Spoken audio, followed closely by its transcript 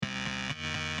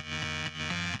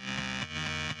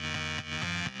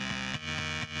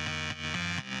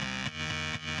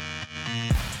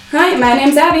Hi, my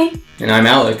name's Abby. And I'm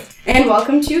Alec. And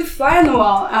welcome to Fly on the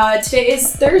Wall. Today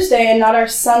is Thursday and not our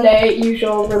Sunday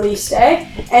usual release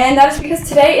day. And that is because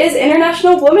today is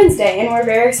International Women's Day, and we're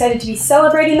very excited to be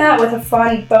celebrating that with a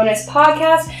fun bonus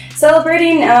podcast,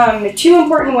 celebrating two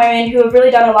important women who have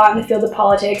really done a lot in the field of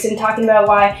politics and talking about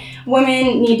why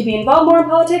women need to be involved more in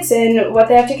politics and what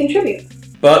they have to contribute.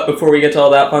 But before we get to all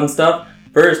that fun stuff,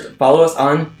 first, follow us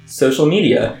on social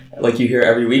media. Like you hear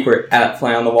every week, we're at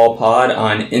Fly on the Wall Pod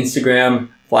on Instagram,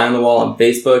 Fly on the Wall on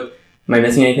Facebook. Am I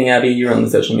missing anything, Abby? You're on the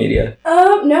social media.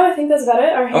 No, I think that's about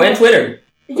it. And Twitter.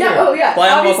 Yeah, Fly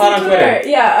on the Wall Pod on Twitter.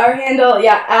 Yeah, our handle,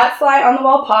 at Fly on the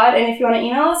Wall Pod. And if you want to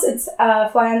email us, it's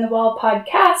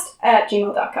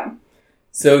flyonthewallpodcast@gmail.com.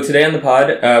 So today on the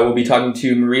pod, we'll be talking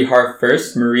to Marie Harf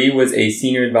first. Marie was a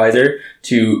senior advisor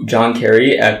to John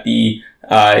Kerry at the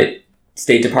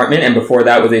State Department, and before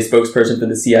that was a spokesperson for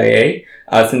the CIA.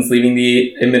 Since leaving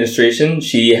the administration,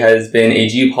 she has been a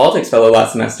geopolitics fellow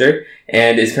last semester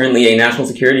and is currently a national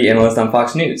security analyst on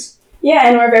Fox News. Yeah,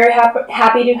 and we're very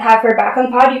happy to have her back on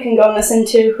the pod. You can go and listen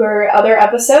to her other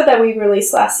episode that we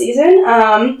released last season.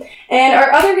 And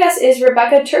our other guest is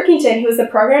Rebecca Turkington, who is the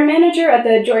program manager at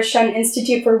the Georgetown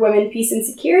Institute for Women, Peace, and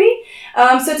Security.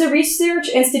 So it's a research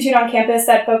institute on campus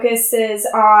that focuses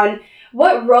on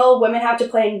what role women have to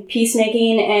play in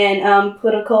peacemaking and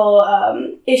political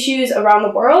issues around the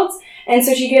world. And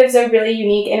so she gives a really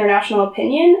unique international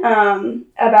opinion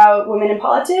about women in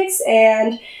politics.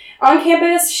 And on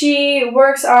campus, she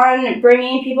works on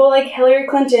bringing people like Hillary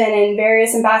Clinton and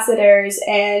various ambassadors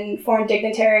and foreign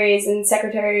dignitaries and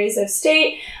secretaries of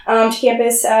state to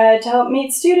campus to help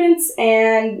meet students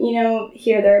and,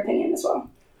 hear their opinion as well.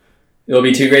 It'll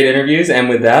be two great interviews. And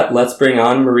with that, let's bring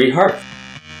on Marie Harf.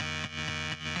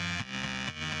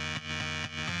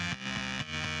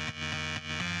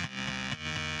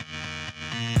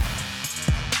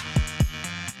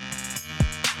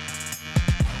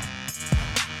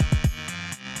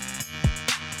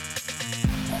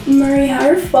 Marie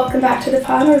Harf, welcome back to the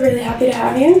pod. We're really happy to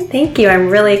have you. Thank you. I'm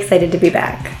really excited to be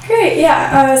back. Great,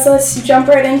 yeah. So let's jump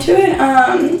right into it.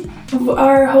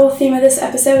 Our whole theme of this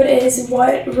episode is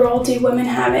what role do women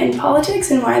have in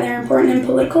politics and why they're important in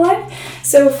political life.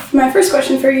 So my first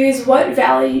question for you is what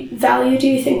value do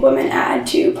you think women add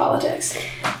to politics?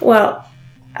 Well,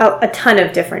 a ton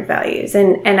of different values.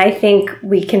 And I think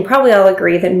we can probably all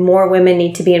agree that more women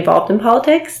need to be involved in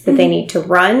politics, that they need to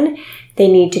run, they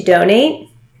need to donate,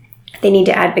 they need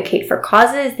to advocate for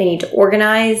causes, they need to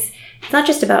organize. It's not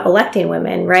just about electing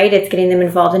women, right? It's getting them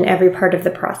involved in every part of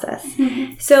the process.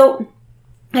 Mm-hmm. So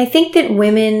I think that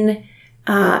women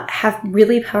have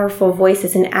really powerful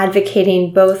voices in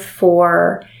advocating both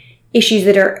for issues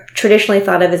that are traditionally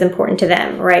thought of as important to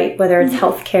them, right? Whether it's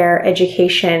healthcare,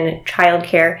 education,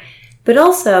 childcare, but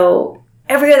also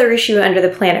every other issue under the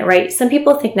planet, right? Some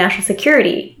people think national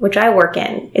security, which I work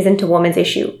in, isn't a woman's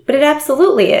issue, but it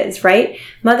absolutely is, right?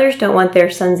 Mothers don't want their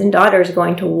sons and daughters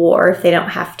going to war if they don't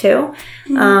have to.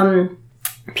 Mm-hmm.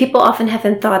 People often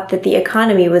haven't thought that the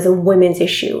economy was a women's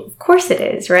issue. Of course it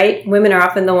is, right? Women are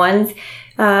often the ones,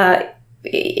 either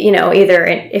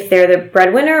if they're the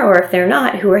breadwinner or if they're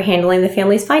not, who are handling the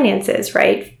family's finances,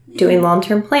 right? Doing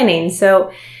long-term planning.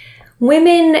 So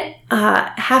women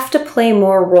have to play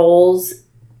more roles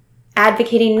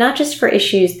advocating not just for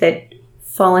issues that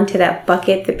fall into that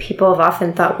bucket that people have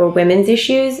often thought were women's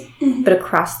issues, but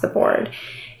across the board.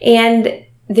 And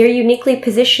they're uniquely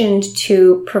positioned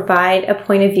to provide a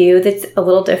point of view that's a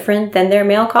little different than their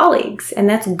male colleagues. And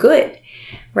that's good,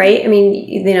 right? I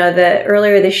mean,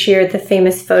 earlier this year, the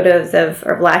famous photos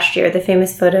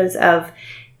of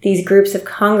these groups of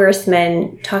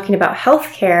congressmen talking about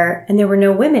healthcare, and there were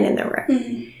no women in the room.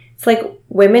 Mm-hmm. It's like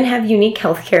women have unique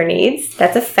healthcare needs.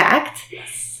 That's a fact.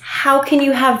 Yes. How can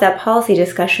you have that policy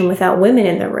discussion without women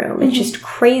in the room? It's just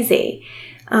crazy.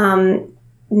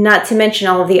 Not to mention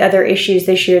all of the other issues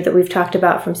this year that we've talked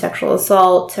about, from sexual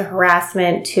assault to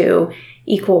harassment to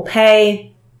equal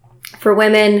pay for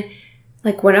women.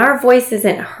 Like, when our voice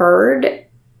isn't heard,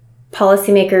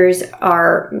 policymakers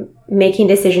are making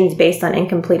decisions based on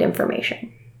incomplete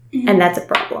information. Mm-hmm. And that's a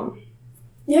problem.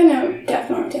 Yeah, no,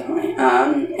 definitely.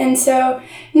 And so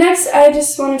next, I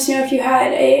just wanted to know if you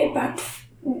had a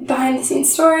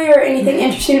behind-the-scenes story or anything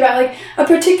interesting about, like, a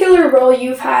particular role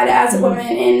you've had as a woman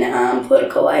in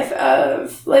political life,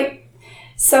 of, like,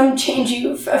 some change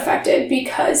you've affected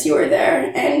because you were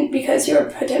there and because you were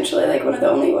potentially, like, one of the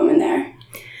only women there.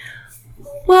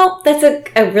 Well, that's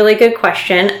a really good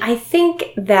question. I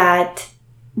think that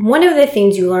one of the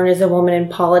things you learn as a woman in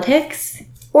politics,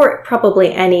 or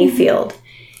probably any field,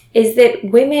 is that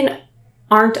women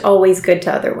aren't always good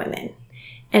to other women.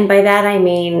 And by that I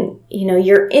mean,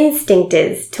 your instinct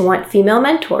is to want female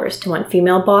mentors, to want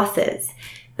female bosses.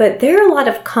 But there are a lot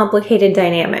of complicated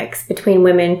dynamics between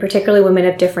women, particularly women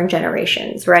of different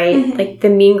generations, right? Mm-hmm. Like the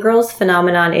mean girls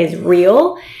phenomenon is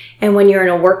real. And when you're in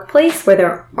a workplace where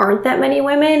there aren't that many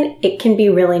women, it can be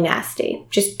really nasty,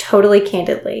 just totally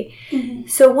candidly. Mm-hmm.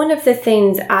 So one of the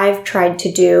things I've tried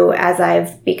to do as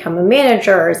I've become a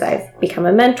manager, as I've become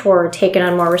a mentor, taken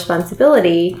on more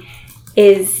responsibility,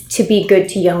 is to be good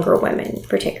to younger women,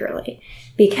 particularly.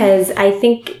 Because I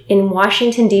think in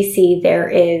Washington, D.C., there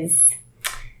is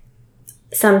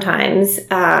sometimes,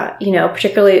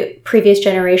 particularly previous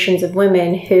generations of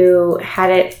women who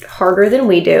had it harder than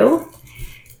we do,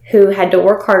 who had to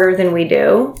work harder than we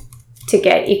do to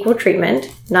get equal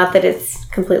treatment. Not that it's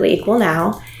completely equal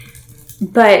now,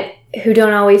 but who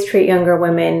don't always treat younger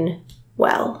women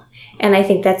well. And I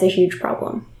think that's a huge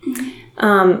problem.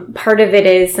 Mm-hmm. Part of it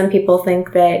is some people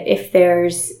think that if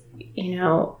there's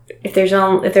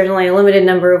only a limited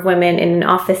number of women in an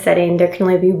office setting, there can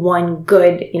only be one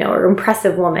good, or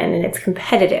impressive woman, and it's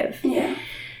competitive. Yeah.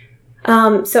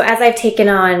 So as I've taken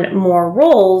on more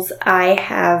roles, I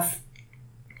have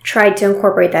tried to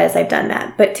incorporate that as I've done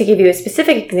that. But to give you a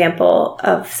specific example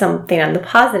of something on the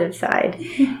positive side,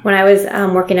 when I was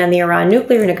working on the Iran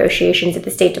nuclear negotiations at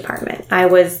the State Department, I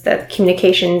was the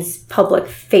communications public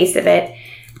face of it.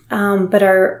 But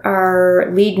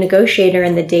our lead negotiator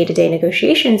in the day-to-day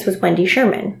negotiations was Wendy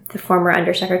Sherman, the former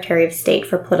Undersecretary of State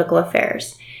for Political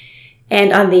Affairs.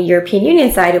 And on the European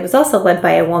Union side, it was also led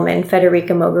by a woman, Federica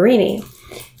Mogherini.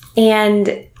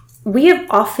 And we have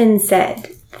often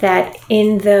said that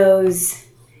in those,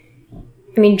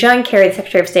 John Kerry, the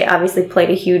Secretary of State, obviously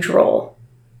played a huge role.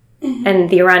 Mm-hmm. And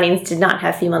the Iranians did not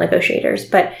have female negotiators.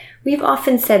 But we've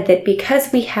often said that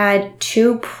because we had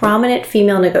two prominent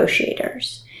female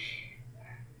negotiators,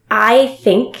 I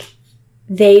think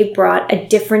they brought a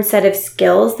different set of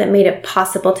skills that made it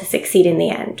possible to succeed in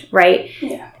the end, right?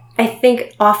 Yeah. I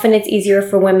think often it's easier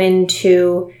for women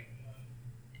to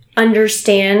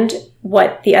understand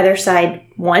what the other side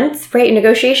wants, right?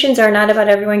 Negotiations are not about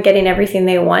everyone getting everything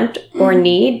they want or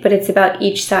need, but it's about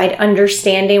each side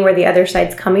understanding where the other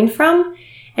side's coming from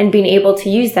and being able to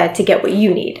use that to get what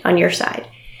you need on your side.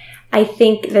 I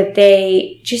think that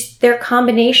their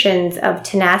combinations of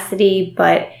tenacity,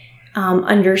 but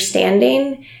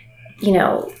understanding,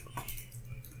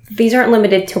 these aren't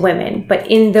limited to women, but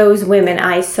in those women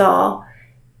I saw,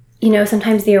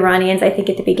 sometimes the Iranians, I think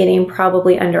at the beginning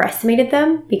probably underestimated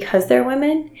them because they're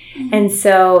women. Mm-hmm. And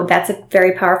so that's a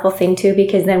very powerful thing too,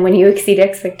 because then when you exceed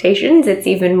expectations, it's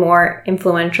even more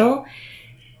influential.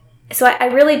 So I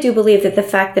really do believe that the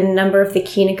fact that a number of the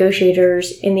key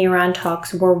negotiators in the Iran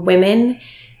talks were women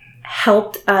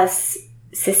helped us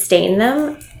sustain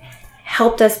them,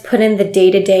 helped us put in the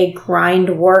day-to-day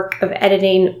grind work of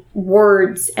editing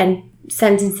words and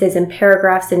sentences and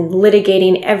paragraphs and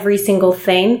litigating every single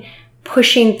thing,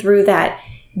 pushing through that,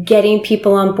 getting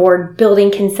people on board,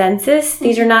 building consensus.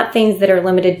 These are not things that are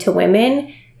limited to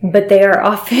women, but they are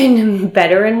often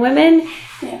better in women.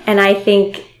 Yeah. And I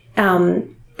think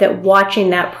that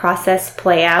watching that process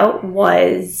play out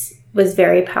was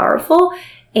very powerful.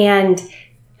 And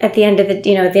at the end of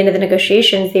the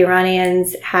negotiations, the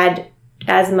Iranians had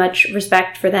as much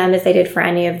respect for them as they did for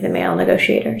any of the male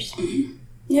negotiators.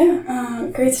 Yeah,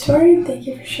 great story. Thank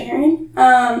you for sharing.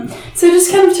 So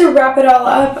just kind of to wrap it all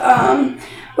up,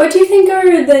 what do you think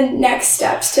are the next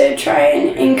steps to try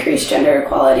and increase gender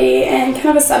equality? And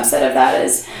kind of a subset of that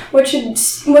is what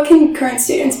can current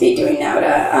students be doing now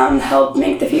to help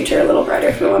make the future a little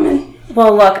brighter for women?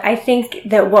 Well, look, I think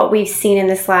that what we've seen in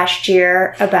this last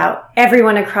year about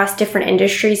everyone across different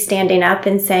industries standing up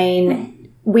and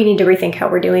saying, we need to rethink how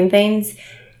we're doing things.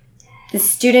 The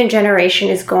student generation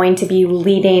is going to be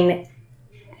leading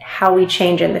how we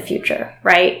change in the future,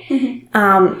 right? Mm-hmm.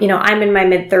 I'm in my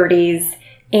mid-30s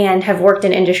and have worked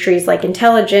in industries like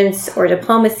intelligence or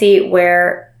diplomacy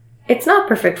where it's not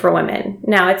perfect for women.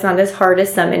 Now, it's not as hard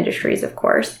as some industries, of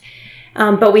course,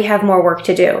 but we have more work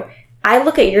to do. I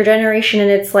look at your generation and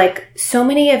it's like so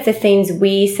many of the things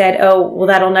we said, oh, well,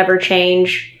 that'll never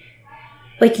change.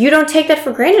 Like, you don't take that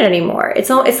for granted anymore.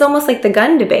 It's almost like the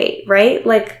gun debate, right?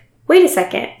 Like, wait a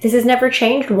second, this has never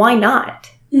changed. Why not?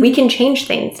 Mm-hmm. We can change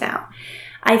things now.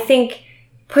 I think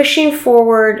pushing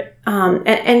forward,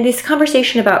 and this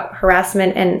conversation about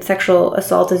harassment and sexual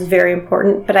assault is very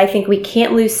important, but I think we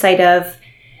can't lose sight of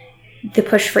the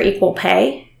push for equal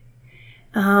pay,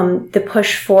 the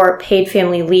push for paid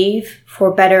family leave,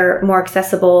 for better, more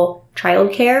accessible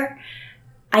childcare.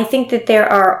 I think that there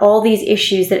are all these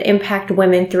issues that impact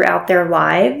women throughout their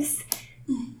lives,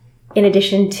 in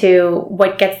addition to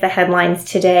what gets the headlines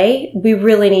today, we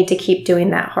really need to keep doing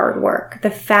that hard work. The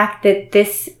fact that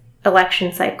this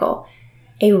election cycle,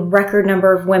 a record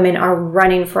number of women are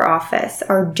running for office,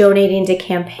 are donating to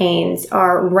campaigns,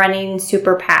 are running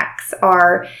super PACs,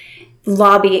 are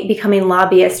becoming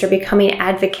lobbyists or becoming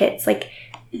advocates. Like,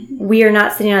 we are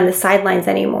not sitting on the sidelines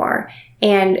anymore.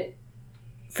 And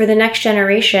for the next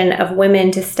generation of women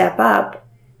to step up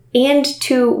and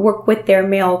to work with their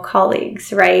male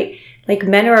colleagues, right? Like,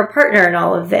 men are a partner in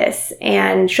all of this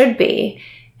and should be,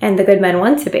 and the good men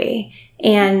want to be.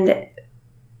 And,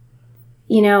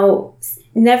 you know,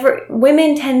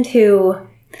 women tend to,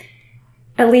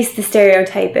 at least the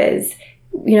stereotype is,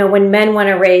 you know, when men want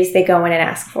a raise, they go in and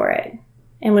ask for it.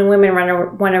 And when women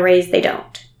want a raise, they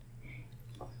don't.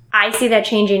 I see that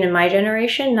changing in my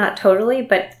generation, not totally,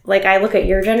 but like I look at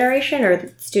your generation or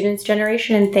the students'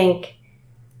 generation and think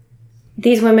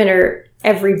these women are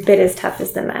every bit as tough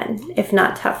as the men, if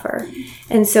not tougher.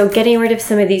 And so getting rid of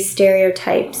some of these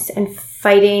stereotypes and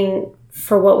fighting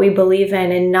for what we believe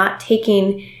in and not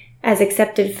taking as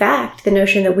accepted fact the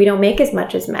notion that we don't make as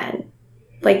much as men.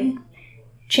 Like,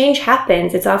 change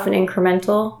happens. It's often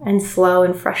incremental and slow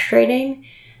and frustrating.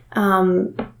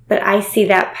 But I see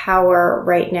that power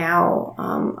right now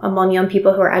among young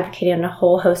people who are advocating on a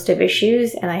whole host of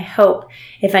issues. And I hope,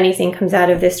 if anything comes out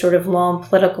of this sort of long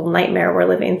political nightmare we're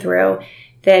living through,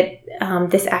 that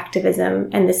this activism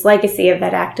and this legacy of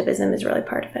that activism is really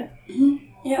part of it. Mm-hmm.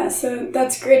 Yeah, so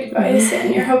that's great advice.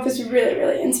 And your hope is really,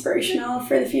 really inspirational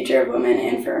for the future of women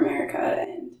and for America.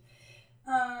 And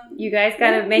you guys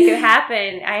got to make it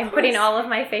happen. I'm putting all of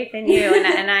my faith in you.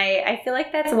 And I feel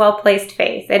like that's well-placed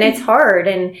faith. And it's hard.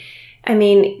 And I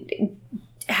mean,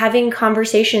 having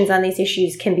conversations on these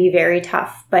issues can be very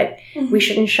tough. But we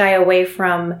shouldn't shy away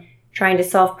from trying to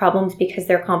solve problems because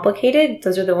they're complicated.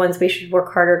 Those are the ones we should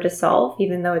work harder to solve,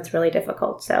 even though it's really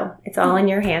difficult. So it's all in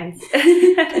your hands.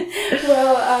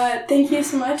 Well, thank you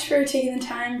so much for taking the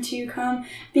time to come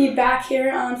be back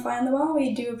here on Fly on the Wall.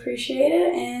 We do appreciate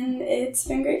it, and it's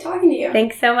been great talking to you.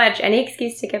 Thanks so much. Any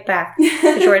excuse to get back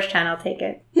to Georgetown, I'll take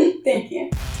it. Thank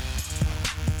you.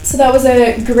 So that was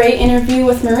a great interview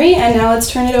with Marie, and now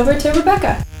let's turn it over to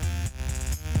Rebecca.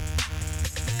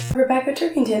 Rebecca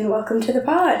Turkington, welcome to the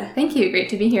pod. Thank you. Great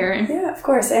to be here. Yeah, of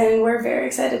course. And we're very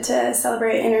excited to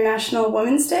celebrate International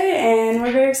Women's Day, and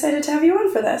we're very excited to have you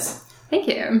on for this. Thank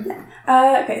you.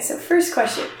 Okay, so first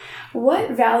question.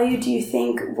 What value do you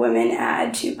think women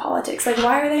add to politics? Like,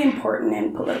 why are they important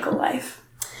in political life?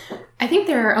 I think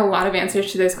there are a lot of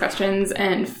answers to those questions.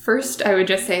 And first, I would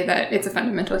just say that it's a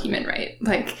fundamental human right.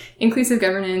 Like, inclusive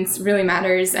governance really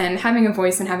matters, and having a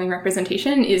voice and having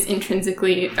representation is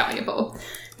intrinsically valuable.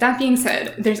 That being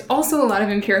said, there's also a lot of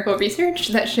empirical research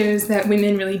that shows that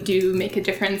women really do make a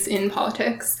difference in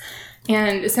politics.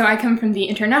 And so I come from the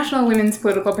international women's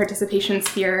political participation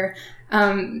sphere.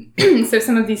 So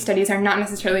some of these studies are not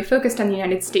necessarily focused on the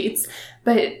United States,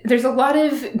 but there's a lot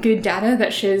of good data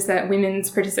that shows that women's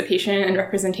participation and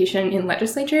representation in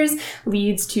legislatures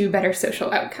leads to better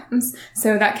social outcomes.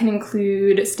 So that can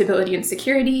include stability and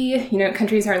security. You know,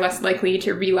 countries are less likely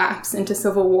to relapse into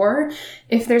civil war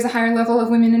if there's a higher level of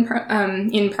women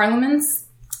in parliaments.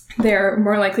 They're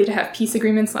more likely to have peace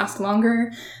agreements last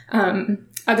longer.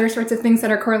 Other sorts of things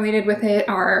that are correlated with it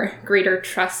are greater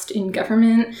trust in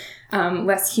government,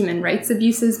 less human rights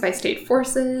abuses by state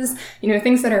forces, you know,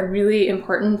 things that are really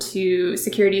important to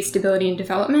security, stability, and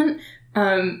development.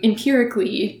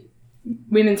 Empirically,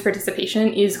 women's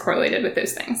participation is correlated with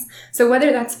those things. So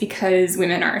whether that's because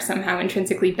women are somehow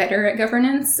intrinsically better at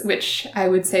governance, which I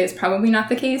would say is probably not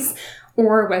the case,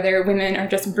 or whether women are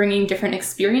just bringing different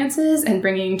experiences and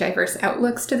bringing diverse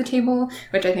outlooks to the table,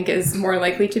 which I think is more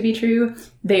likely to be true,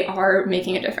 they are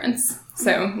making a difference.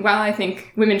 So while I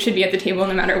think women should be at the table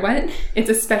no matter what, it's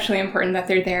especially important that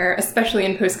they're there, especially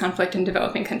in post-conflict and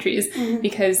developing countries,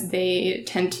 because they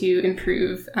tend to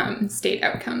improve state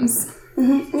outcomes.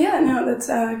 Mm-hmm. Yeah, no, that's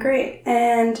great.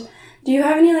 And do you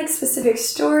have any like specific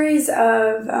stories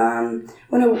of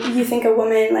when you think a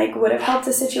woman like would have helped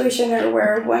a situation, or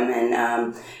where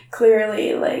women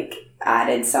clearly like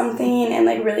added something and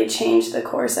like really changed the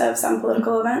course of some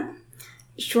political event?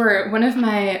 Sure. One of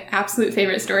my absolute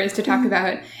favorite stories to talk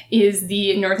about is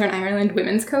the Northern Ireland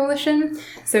Women's Coalition.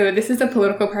 So this is a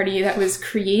political party that was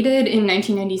created in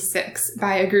 1996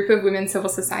 by a group of women civil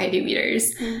society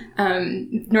leaders.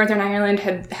 Northern Ireland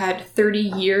had 30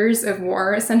 years of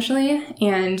war, essentially,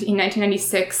 and in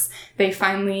 1996, they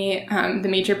finally, the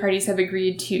major parties have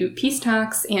agreed to peace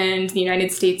talks, and the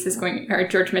United States is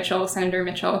Senator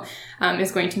Mitchell,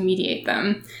 is going to mediate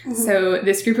them. So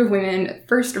this group of women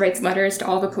first writes letters to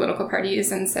all the political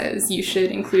parties and says, you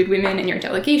should include women in your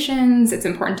delegations. It's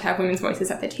important to have women's voices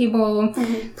at the table.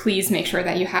 Please make sure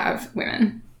that you have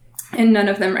women. And none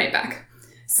of them write back.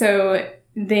 So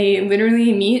they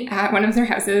literally meet at one of their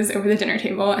houses over the dinner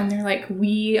table, and they're like,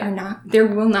 there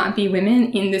will not be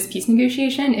women in this peace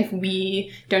negotiation if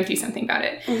we don't do something about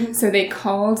it. So they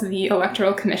called the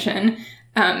Electoral Commission.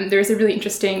 There's a really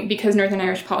interesting, because Northern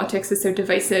Irish politics is so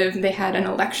divisive, they had an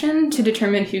election to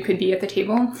determine who could be at the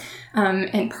table.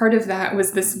 And part of that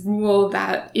was this rule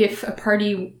that if a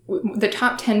party, the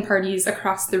top 10 parties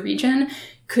across the region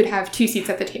could have 2 seats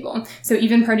at the table. So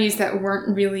even parties that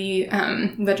weren't really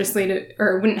legislative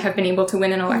or wouldn't have been able to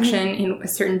win an election in a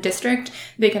certain district,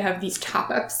 they could have these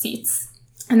top-up seats.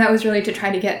 And that was really to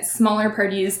try to get smaller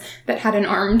parties that had an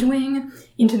armed wing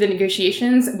into the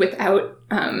negotiations without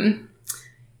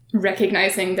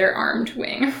recognizing their armed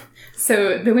wing.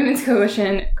 So the Women's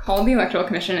Coalition called the Electoral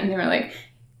Commission and they were like,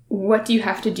 what do you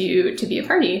have to do to be a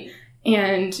party?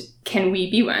 And can we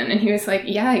be one? And he was like,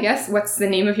 yeah, I guess. What's the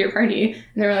name of your party?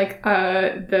 And they were like,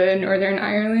 the Northern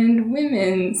Ireland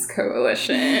Women's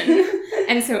Coalition.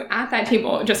 And so at that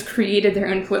table, just created their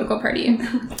own political party.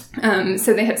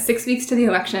 So they had 6 weeks to the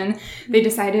election. They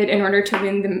decided in order to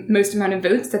win the most amount of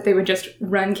votes that they would just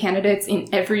run candidates in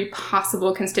every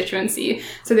possible constituency.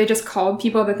 So they just called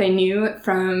people that they knew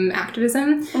from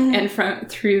activism and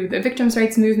through the victims'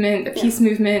 rights movement, the peace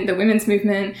movement, the women's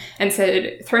movement, and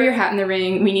said, throw your hat in the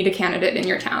ring. We need a candidate in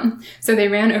your town. So they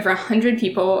ran over 100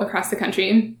 people across the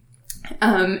country.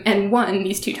 And won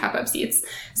these 2 top-up seats.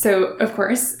 So, of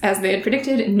course, as they had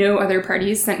predicted, no other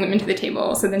parties sent women to the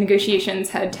table. So the negotiations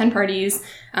had 10 parties,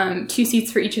 2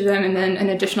 seats for each of them, and then an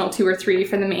additional 2 or 3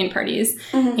 for the main parties.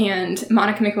 And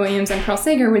Monica McWilliams and Pearl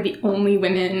Sager were the only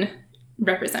women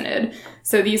represented.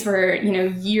 So these were,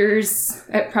 years,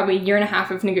 probably a year and a half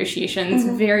of negotiations,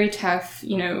 very tough,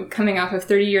 coming off of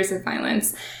 30 years of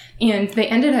violence. And they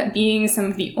ended up being some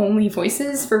of the only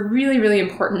voices for really, really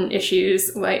important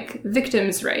issues like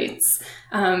victims' rights,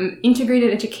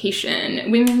 integrated education,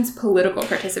 women's political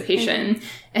participation.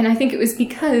 And I think it was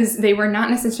because they were not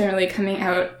necessarily coming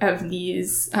out of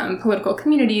these political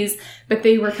communities, but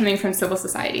they were coming from civil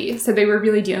society. So they were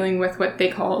really dealing with what they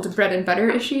called bread and butter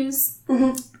issues.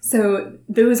 So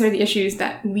those are the issues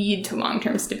that lead to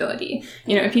long-term stability.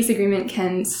 A peace agreement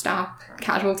can stop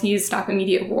casualties, stop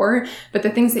immediate war, but the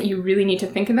things that you really need to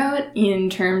think about in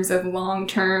terms of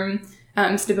long-term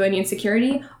stability and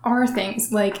security are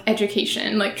things like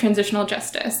education, like transitional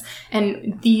justice.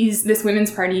 And this Women's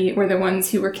Party were the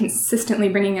ones who were consistently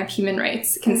bringing up human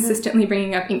rights, consistently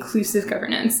bringing up inclusive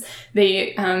governance.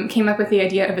 They came up with the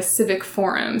idea of a civic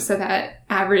forum so that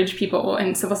average people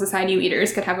and civil society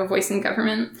leaders could have a voice in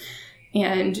government.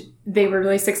 And they were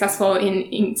really successful in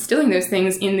instilling those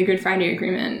things in the Good Friday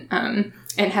Agreement.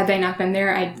 And had they not been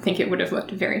there, I think it would have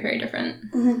looked very, very different.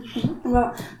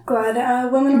 Well, glad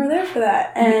women were there for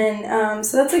that. And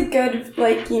so that's a good,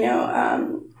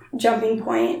 jumping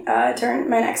point to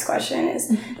my next question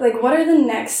is, what are the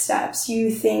next steps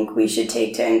you think we should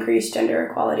take to increase gender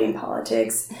equality in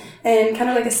politics? And kind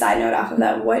of like a side note off of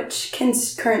that, what can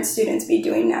current students be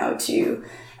doing now to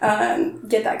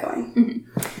get that going?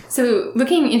 So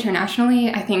looking internationally,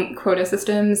 I think quota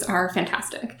systems are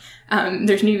fantastic.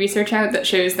 There's new research out that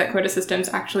shows that quota systems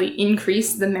actually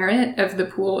increase the merit of the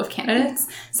pool of candidates.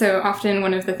 So often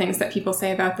one of the things that people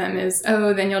say about them is,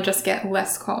 then you'll just get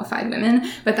less qualified women.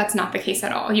 But that's not the case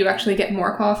at all. You actually get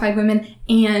more qualified women,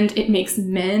 and it makes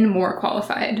men more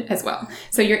qualified as well.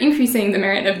 So you're increasing the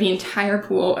merit of the entire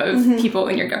pool of people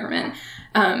in your government.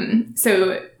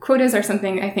 So quotas are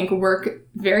something I think work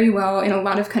very well in a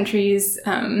lot of countries.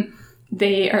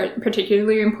 They are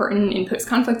particularly important in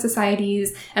post-conflict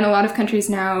societies, and a lot of countries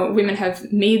now, women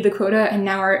have made the quota and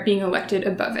now are being elected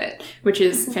above it, which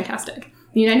is fantastic.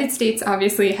 The United States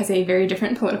obviously has a very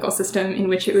different political system in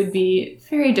which it would be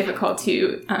very difficult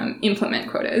to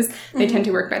implement quotas. They tend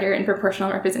to work better in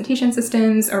proportional representation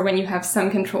systems or when you have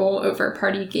some control over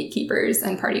party gatekeepers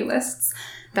and party lists.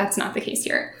 That's not the case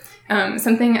here.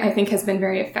 Something I think has been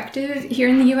very effective here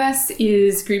in the U.S.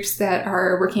 is groups that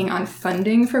are working on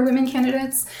funding for women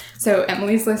candidates. So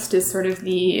Emily's List is sort of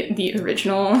the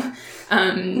original.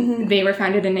 They were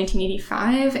founded in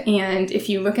 1985, and if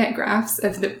you look at graphs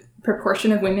of the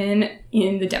proportion of women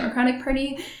in the Democratic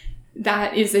Party,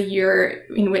 that is a year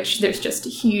in which there's just a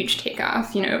huge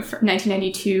takeoff.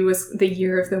 1992 was the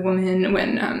year of the woman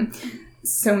when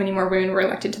so many more women were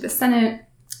elected to the Senate.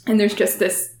 And there's just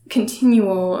this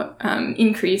continual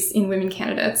increase in women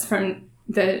candidates from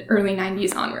the early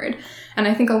 90s onward. And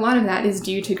I think a lot of that is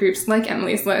due to groups like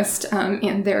Emily's List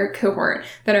and their cohort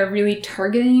that are really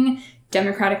targeting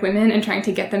Democratic women and trying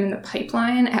to get them in the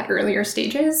pipeline at earlier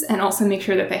stages, and also make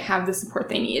sure that they have the support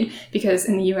they need, because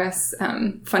in the US,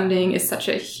 funding is such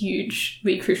a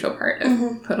hugely crucial part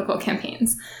of political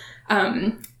campaigns.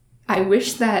 I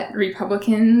wish that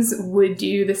Republicans would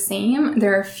do the same.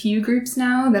 There are a few groups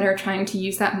now that are trying to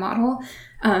use that model,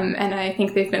 and I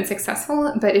think they've been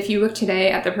successful. But if you look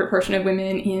today at the proportion of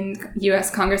women in US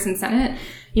Congress and Senate,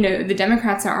 the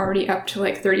Democrats are already up to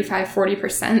like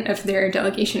 35-40% of their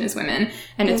delegation is women.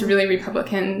 And it's really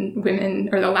Republican women,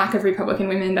 or the lack of Republican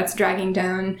women, that's dragging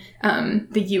down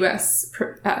the US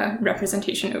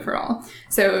representation overall.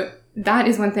 So that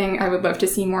is one thing I would love to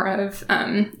see more of,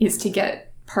 is to get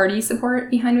party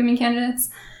support behind women candidates.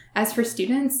 As for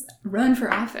students, run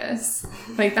for office.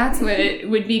 Like, that's what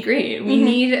would be great. We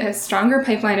need a stronger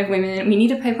pipeline of women. We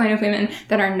need a pipeline of women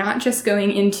that are not just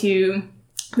going into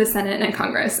the Senate and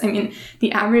Congress. I mean,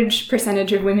 the average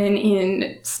percentage of women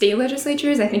in state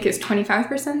legislatures, I think, is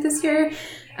 25% this year.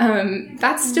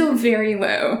 That's still very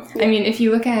low. I mean, if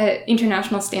you look at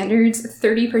international standards,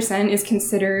 30% is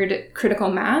considered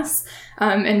critical mass.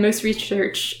 And most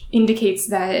research indicates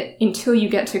that until you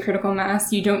get to critical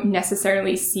mass, you don't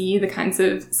necessarily see the kinds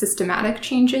of systematic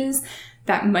changes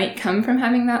that might come from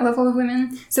having that level of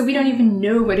women. So we don't even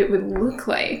know what it would look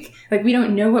like. Like, we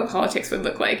don't know what politics would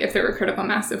look like if there were critical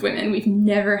mass of women. We've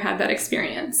never had that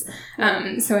experience.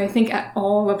 So I think at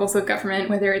all levels of government,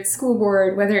 whether it's school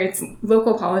board, whether it's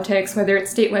local politics, whether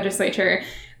it's state legislature,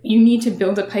 you need to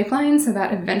build a pipeline so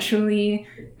that eventually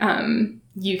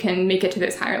you can make it to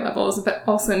those higher levels, but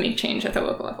also make change at the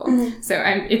local level. So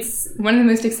it's one of the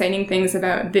most exciting things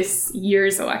about this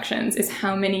year's elections is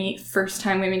how many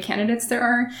first-time women candidates there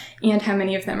are, and how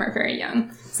many of them are very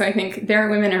young. So I think there are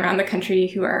women around the country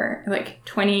who are like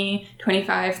 20,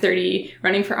 25, 30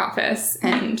 running for office,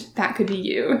 and that could be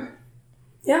you.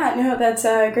 Yeah, no, that's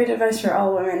great advice for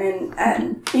all women,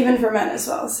 and even for men as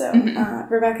well. So,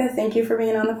 Rebecca, thank you for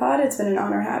being on the pod. It's been an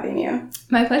honor having you.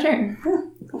 My pleasure. Yeah.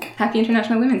 Okay. Happy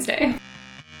International Women's Day.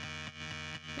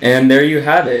 And there you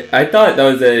have it. I thought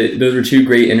those were two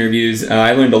great interviews.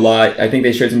 I learned a lot. I think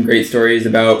they shared some great stories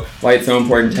about why it's so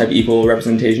important to have equal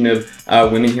representation of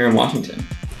women here in Washington.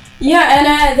 Yeah,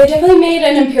 and they definitely made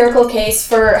an empirical case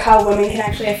for how women can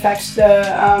actually affect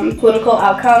the political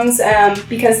outcomes,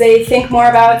 because they think more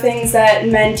about things that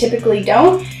men typically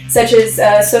don't, such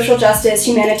as social justice,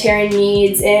 humanitarian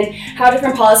needs, and how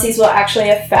different policies will actually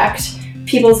affect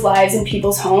people's lives and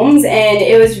people's homes. And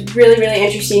it was really, really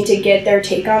interesting to get their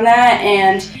take on that,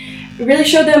 and really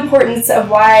showed the importance of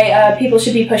why people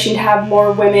should be pushing to have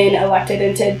more women elected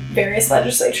into various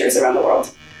legislatures around the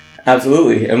world.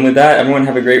 Absolutely. And with that, everyone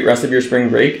have a great rest of your spring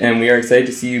break, and we are excited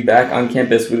to see you back on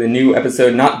campus with a new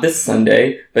episode, not this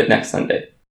Sunday, but next Sunday.